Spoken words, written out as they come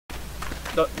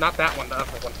Not that one, the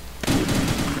other one.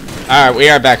 Alright, we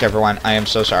are back, everyone. I am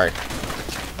so sorry.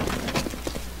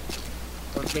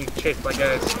 I was being chased by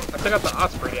guys. I took out the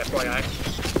Osprey, FYI.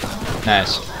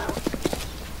 Nice.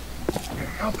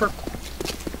 Oh, for...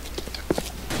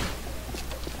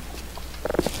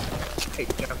 I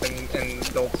hate jumping in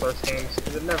Gold Source games,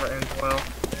 because it never ends well.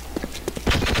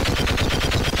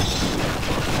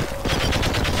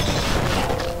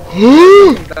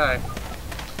 Die.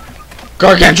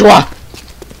 Gargantua!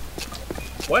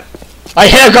 What? I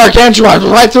hit a Gargantua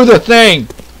right through the thing!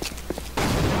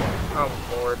 Oh,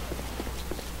 Lord.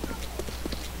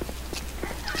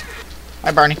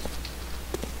 Hi, Barney.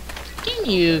 Can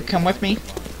you come with me?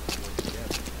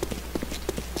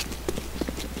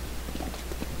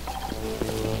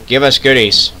 Give us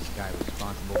goodies.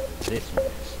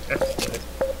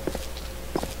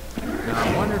 Now,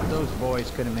 I wonder if those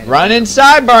boys could have made Run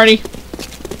inside, Barney!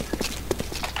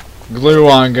 Glue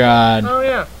on God. Oh,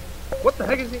 yeah. What the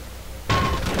heck is he?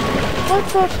 What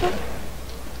the fuck?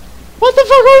 What the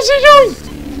fuck was he doing?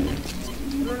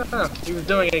 I don't know. He was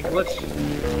doing a glitch.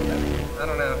 I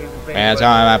don't know. He was being Wait until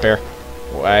I'm up here.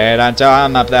 Wait until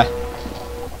I'm up there.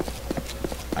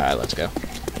 Alright, let's go.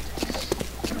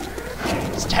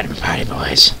 It's time to party,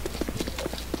 boys.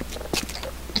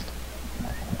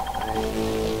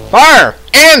 Fire!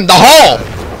 In the hole!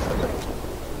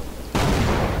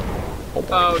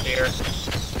 Oh, dear.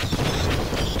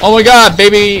 Oh my god,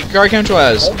 baby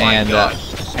Gargantuas. Oh my God.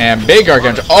 And big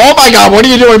Gargantua. Oh my god, what are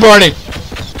you doing, Barney?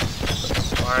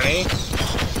 Barney?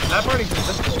 That Barney's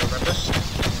invisible, remember?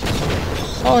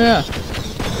 Oh yeah.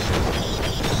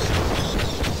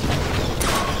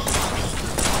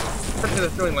 Pretty sure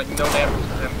that's doing like no damage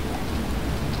to him.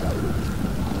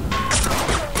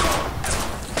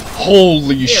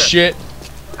 Holy Here. shit.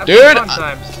 Have Dude, some fun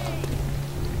times.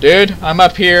 Dude, I'm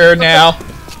up here now.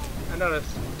 I noticed.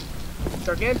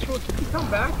 Gargantua, can you come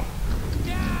back?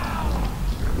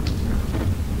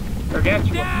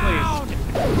 Gargantua,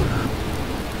 please.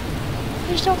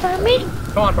 Please don't hurt me.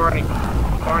 Come on, Barney.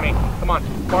 Barney, come on.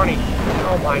 Barney.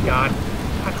 Oh my god.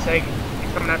 For God's sake.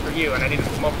 He's coming after you, and I need to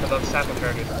smoke for those sapling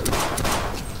charges.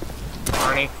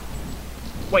 Barney.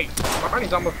 Wait,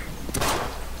 Barney's almost...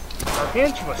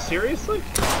 Gargantua, seriously?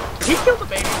 Did he kill the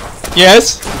baby?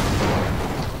 Yes.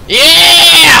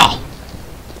 Yeah!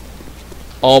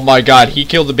 Oh my god, he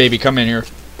killed the baby. Come in here.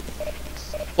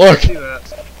 Look. See that.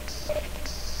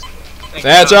 Thank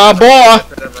That's God. our boy.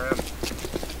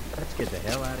 Let's get the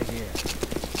hell out of here.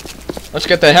 Let's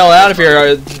get the hell out of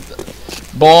here,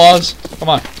 boys. Come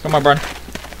on. Come on, Brian.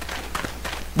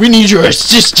 We need your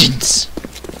assistance.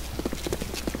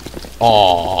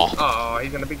 Aww. Oh,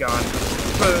 he's gonna be gone.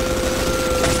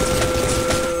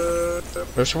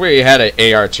 Wish we had an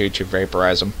AR2 to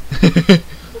vaporize him. Hey,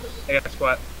 guess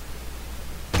what?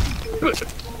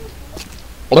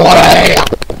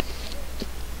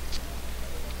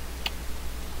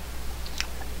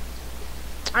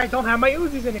 I don't have my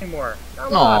Uzis anymore.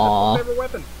 Come on, that's my favorite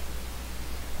weapon.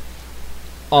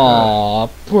 Aww,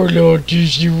 poor little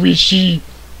Dissy Wishy.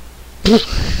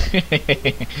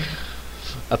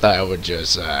 I thought I would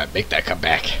just make that come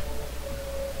back.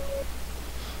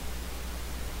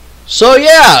 So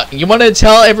yeah, you want to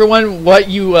tell everyone what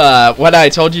you what I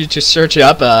told you to search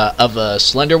up of a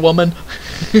Slender Woman?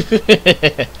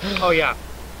 Oh yeah,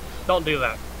 don't do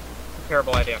that.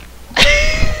 Terrible idea.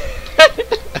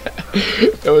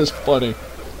 It was funny.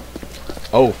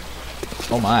 Oh,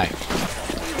 oh my.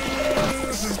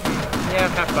 Yeah,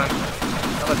 have fun.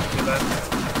 I'll let you do that.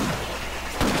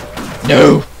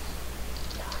 No.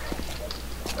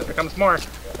 There becomes more.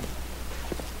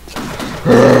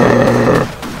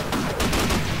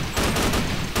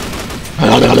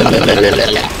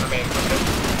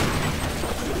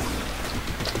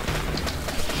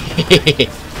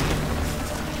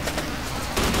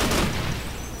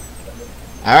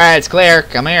 Alright, it's clear.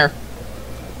 Come here.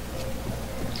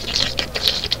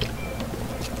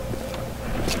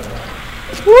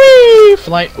 Whee!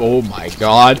 Flight. Oh my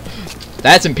god.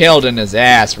 That's impaled in his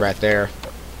ass right there.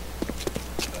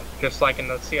 Just like in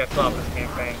the CS Office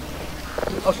campaign.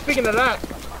 Oh, speaking of that,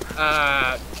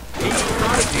 DE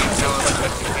Prodigy is now on the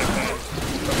campaign.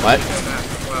 So What?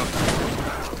 Well,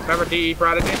 remember DE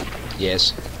Prodigy?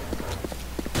 Yes.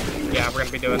 Yeah, we're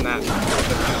gonna be doing that.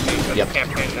 The Yep.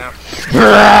 campaign now.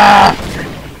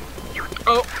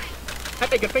 Oh,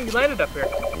 hey, good thing you landed up here.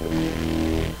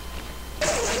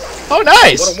 Oh,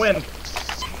 nice. What a win!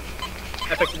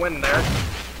 Epic win there.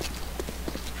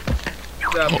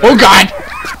 Oh god.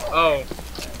 Oh.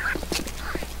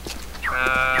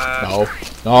 No.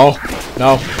 No.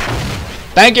 No.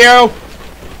 Thank you.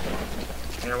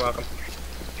 You're welcome.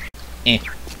 Eh.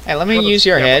 Hey, let me use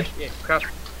your head. Yeah, crap.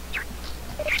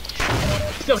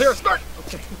 Still here, start!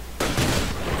 Okay.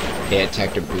 Yeah,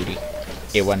 attacked her booty.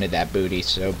 It wanted that booty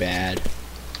so bad.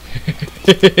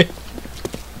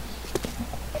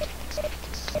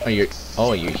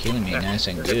 Oh, you're healing me nice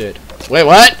and good. Wait,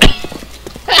 what?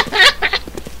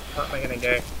 Not making it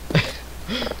gay.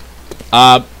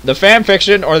 The fan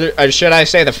fiction, or should I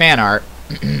say the fan art?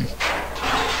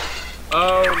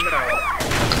 Oh no.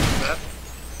 That...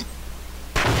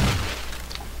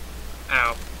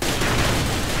 Ow.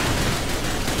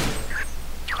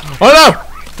 Oh no!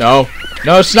 No.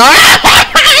 No, it's not!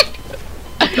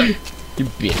 You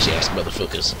bitch ass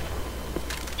motherfuckers.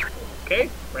 Okay,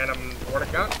 random water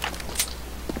gun.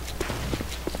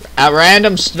 A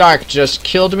random snark just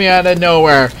killed me out of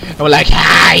nowhere. And we're like,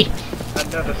 hi! I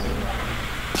noticed.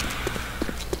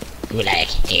 We're like,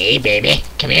 hey baby,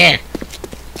 come here.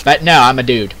 But no, I'm a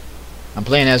dude. I'm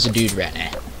playing as a dude right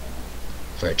now.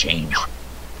 For a change.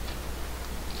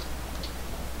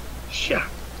 Shit.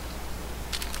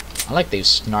 I like these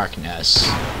snarkness.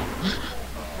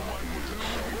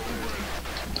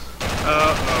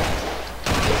 Oh,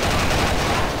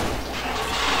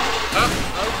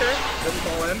 okay. Didn't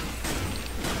fall in.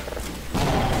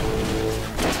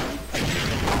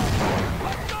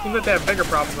 Seems like they have bigger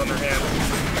problems on their hands.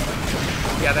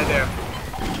 Yeah, they do.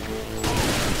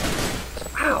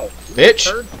 Ow! Bitch!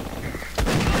 Third?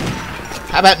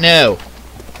 How about no?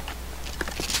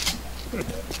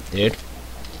 Dude.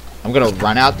 I'm gonna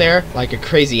run out there like a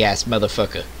crazy ass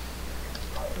motherfucker.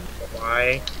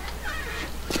 Why?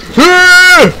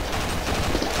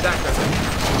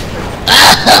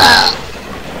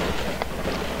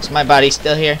 Is my body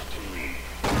still here?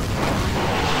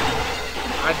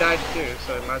 I died too,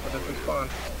 so it might as well just respawn.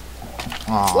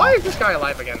 Aww. Why is this guy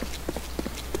alive again?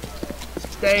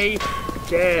 Stay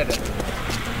dead.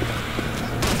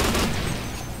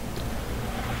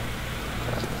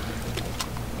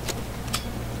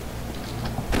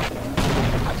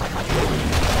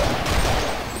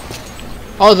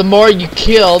 Oh, the more you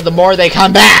kill, the more they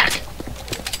come back!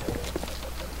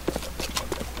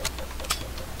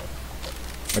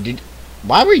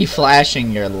 Why were you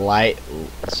flashing your light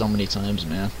so many times,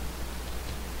 man?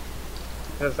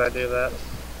 Because I do that.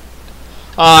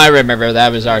 Oh, I remember.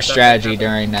 That was our strategy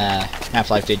during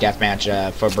Half-Life 2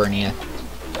 Deathmatch for Burnia.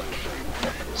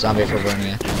 Zombie for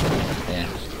Burnia. Yeah.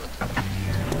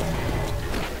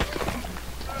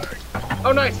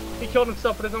 Oh, nice! He killed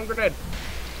himself with his own grenade.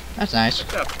 That's nice.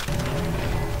 Yeah.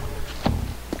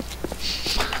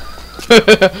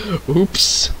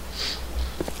 Oops.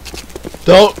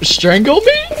 Don't strangle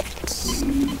me?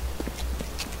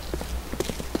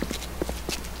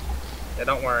 Yeah,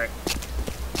 don't worry.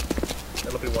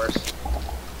 It'll be worse.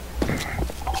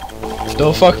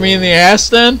 Don't fuck me in the ass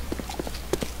then?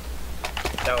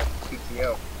 No,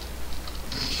 PTO.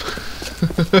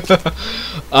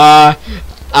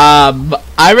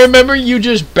 I remember you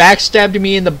just backstabbed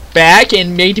me in the back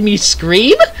and made me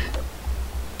scream?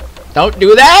 Don't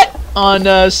do that on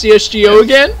CSGO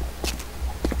again?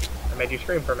 I made you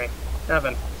scream for me.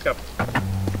 Evan, let's go.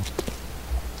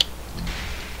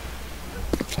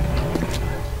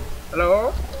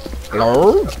 Hello?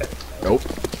 Hello? Okay. Nope.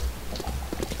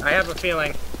 I have a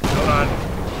feeling. Hold on.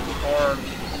 Or...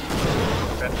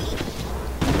 Okay.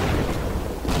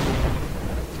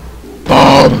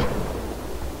 Bomb!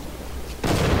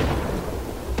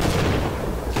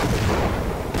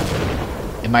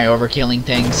 Am I overkilling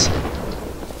things?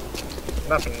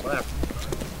 Nothing left.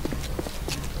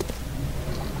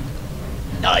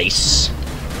 Nice.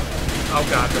 Oh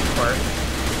god, this part.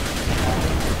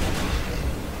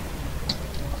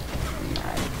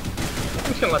 I'm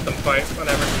just gonna let them fight,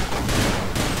 whatever.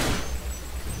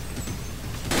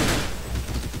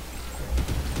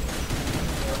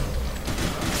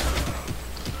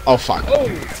 Oh fuck. Oh!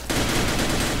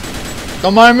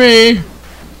 Don't mind me.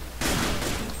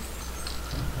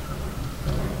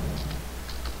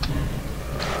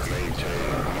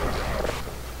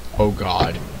 Oh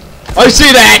god. I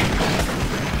see that!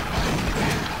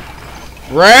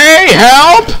 Ray,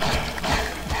 help!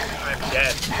 I'm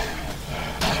dead.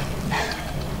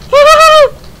 Woohoo!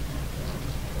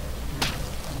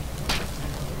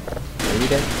 Are you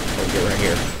dead? Oh, you're right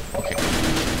here. Okay.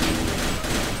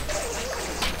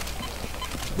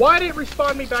 Why did it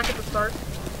respawn me back at the start?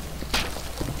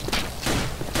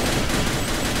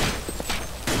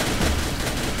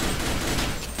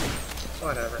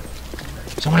 Whatever.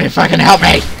 Somebody fucking help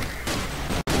me!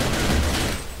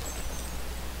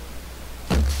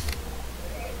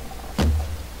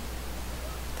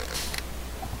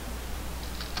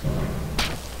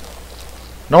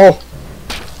 No!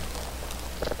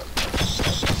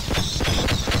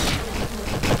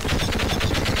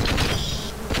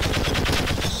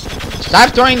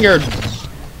 Stop throwing your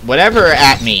whatever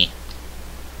at me.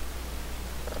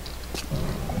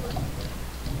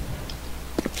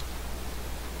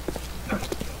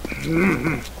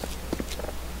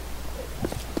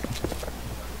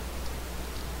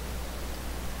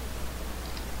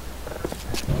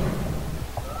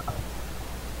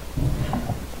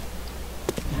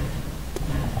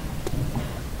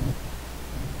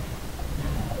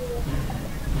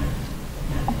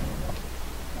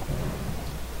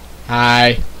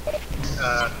 Hi.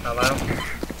 Hello?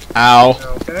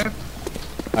 Ow. Okay.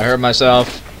 I hurt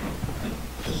myself.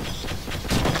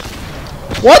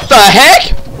 What the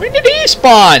heck? When did he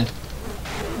spawn?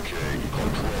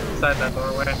 Inside that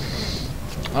doorway.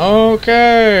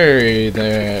 Okay,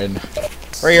 then.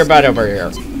 Bring your butt over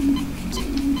here.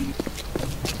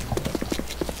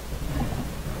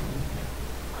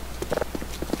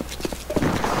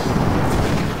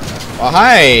 Oh,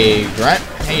 hi, Grunt.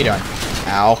 How you doing?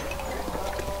 Ow.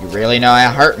 You really know how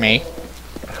to hurt me.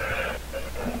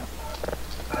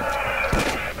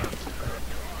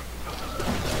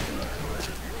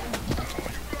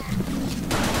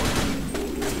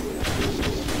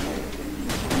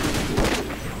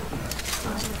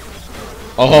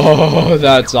 Oh,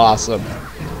 that's awesome.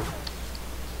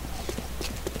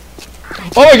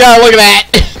 Oh my god, look at that!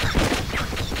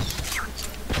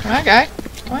 Come on, guy.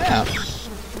 Come on out.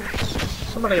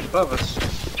 Somebody above us.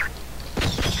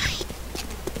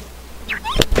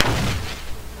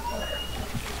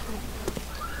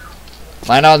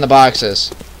 Land on the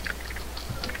boxes.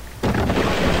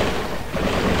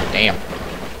 Damn.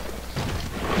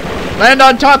 Land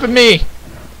on top of me!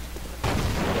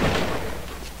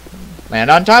 Land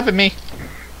on top of me.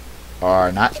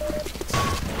 Or not.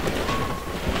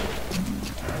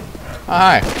 Oh,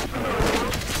 hi.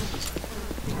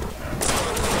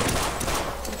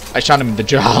 I shot him in the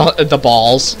jaw, the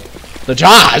balls. The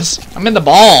jaws? I'm in the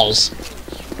balls.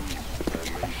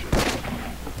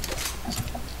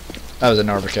 That was an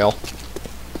overkill.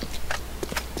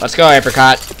 Let's go,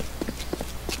 apricot.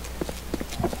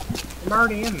 I'm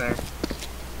already in there.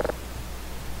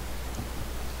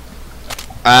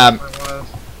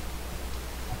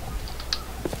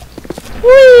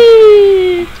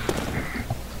 Whee!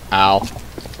 Ow.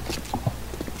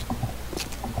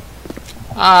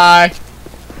 Hi.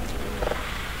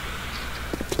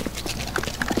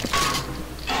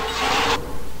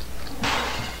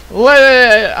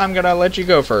 I'm gonna let you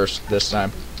go first this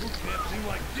time.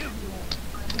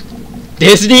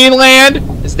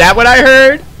 Disneyland? Is that what I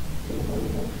heard?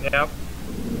 Yep.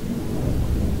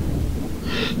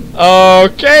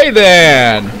 Okay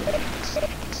then.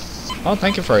 Oh,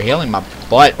 thank you for healing my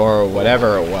butt or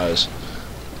whatever it was.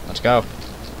 Let's go.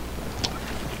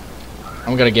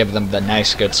 I'm gonna give them the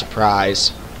nice good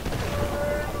surprise.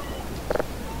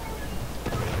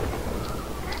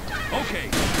 Okay.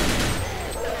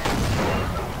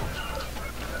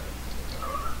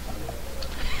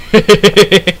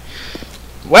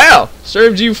 Well,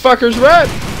 serves you fuckers right.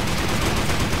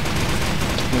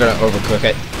 I'm gonna overcook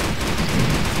it.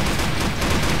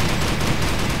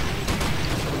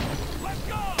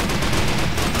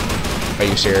 Are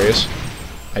you serious?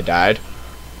 I died.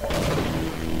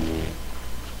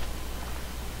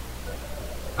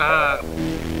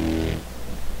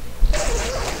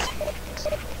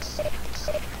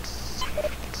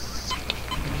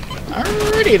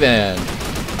 Alrighty then.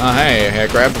 Oh hey,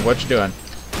 grab what you doing?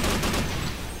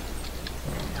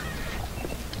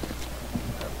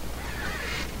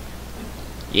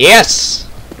 Yes!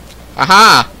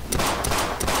 Aha!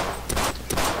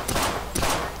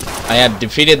 I have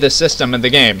defeated the system of the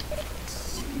game.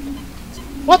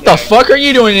 What the fuck are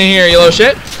you doing in here, you little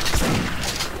shit?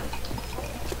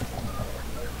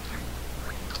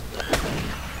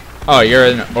 Oh, you're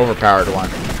an overpowered one.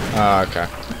 Oh, okay.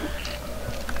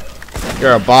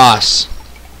 You're a boss.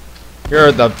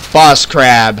 You're the boss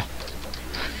crab.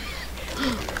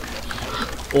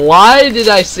 Why did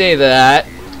I say that?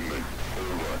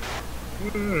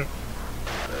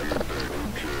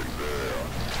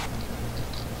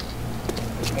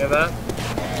 Hear that?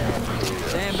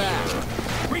 Stand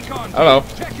back. Recon. Hello.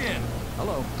 Check in.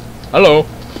 Hello. Hello.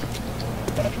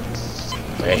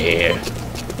 Right here.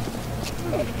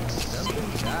 Something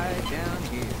died down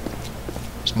here.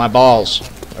 It's my balls.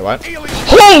 Wait, what? Alien.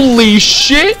 Holy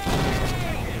shit!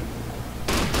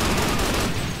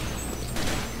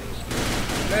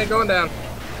 Hey, going down.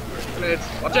 Grenades.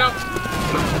 Watch out!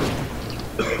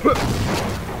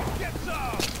 Get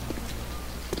some.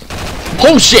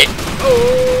 Oh shit!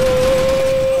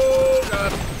 Oh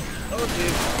god. Oh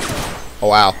jeez. Oh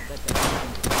wow.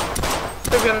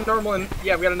 We've got a normal and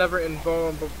yeah, we got a never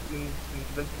invincible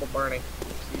Barney.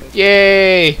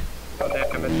 Yay! No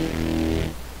damage.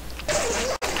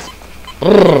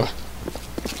 Brrr.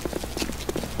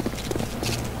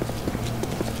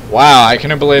 Wow, I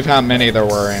couldn't believe how many there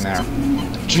were in there.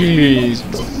 Jeez.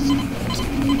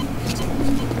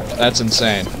 That's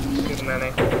insane. Too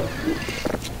many.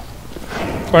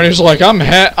 Barney's like, I'm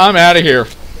out of here.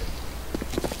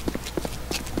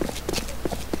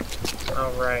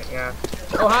 Oh, right, yeah.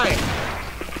 Oh, hi!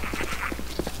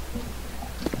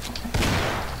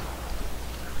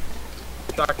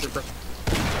 Shock trooper.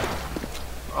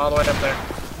 All the way up there.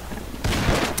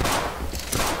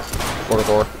 Quarter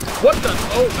door. What the?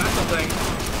 Oh, that's the thing.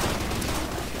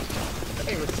 I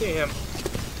didn't even see him.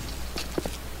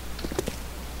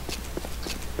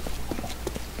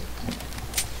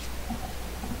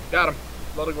 Got him.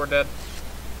 Loading, we're dead.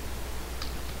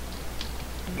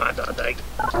 My dog, like.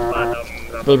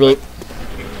 Bloop, bloop.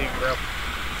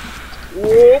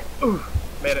 Whoop.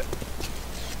 Made it.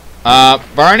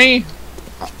 Barney?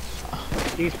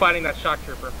 He's fighting that shock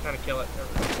trooper. Trying to kill it.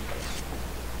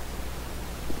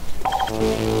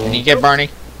 Can you get Barney?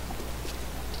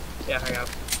 Yeah, hang on.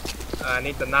 I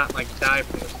need to not, like, die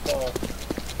from this fall.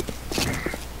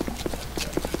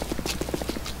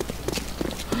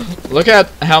 Look at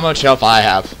how much health I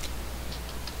have.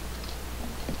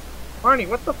 Barney,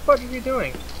 what the fuck are you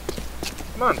doing?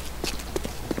 Come on.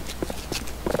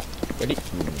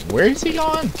 Where is he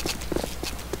going?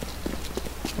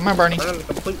 Come on, Barney. Running the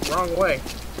complete wrong way.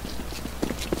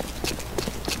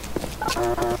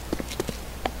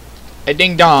 A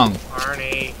ding dong.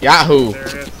 Barney. Yahoo. There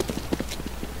it is.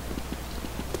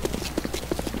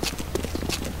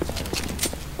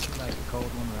 Like a cold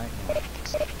one right now.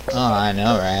 Oh, I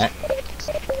know, right?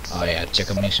 Oh yeah, check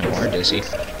me some more, Dissy.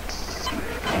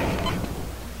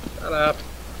 Shut up.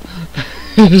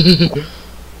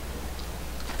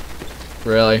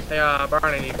 Really? Hey,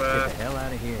 Barney, Get the hell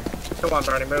out of here. come on,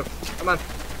 Barney, move. Come on.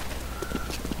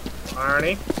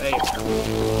 Barney, there you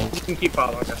go. You can keep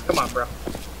following us. Come on, bro.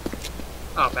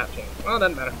 Oh, map change. Well,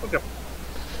 doesn't matter. Let's go.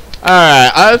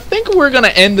 Alright, I think we're gonna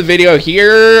end the video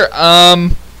here.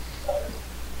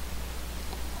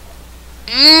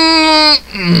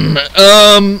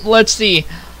 Let's see.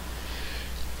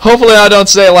 Hopefully I don't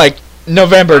say, like,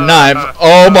 November 9th.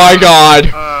 Oh my god.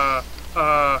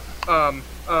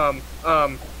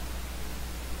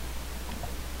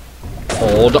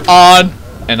 Hold on.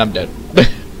 And I'm dead.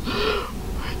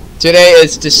 Today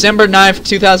is December 9th,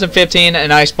 2015,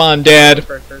 and I spawned dead.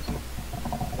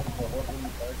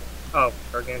 Oh,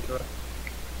 Gargantua.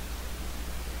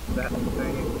 That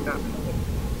thing. Not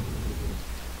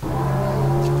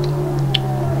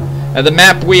And the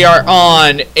map we are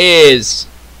on is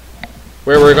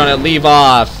where we're gonna leave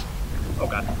off. Oh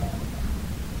god.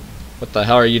 What the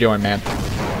hell are you doing, man?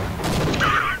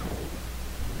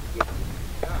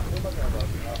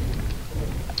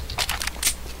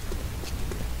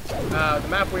 The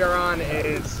map we are on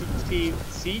is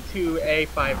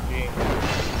C2A5G.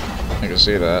 I can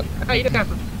see that. Hey, you didn't have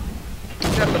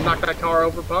to knock that car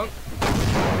over, punk.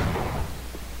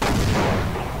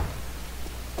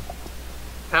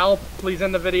 Pal, please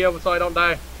end the video so I don't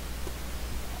die.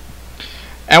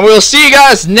 And we'll see you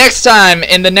guys next time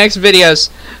in the next videos.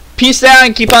 Peace out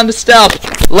and keep on the stealth.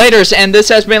 Laters, and this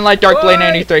has been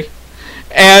LightDarkBlade93.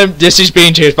 And this is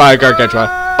being chased by a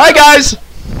Gargantua. Bye, guys!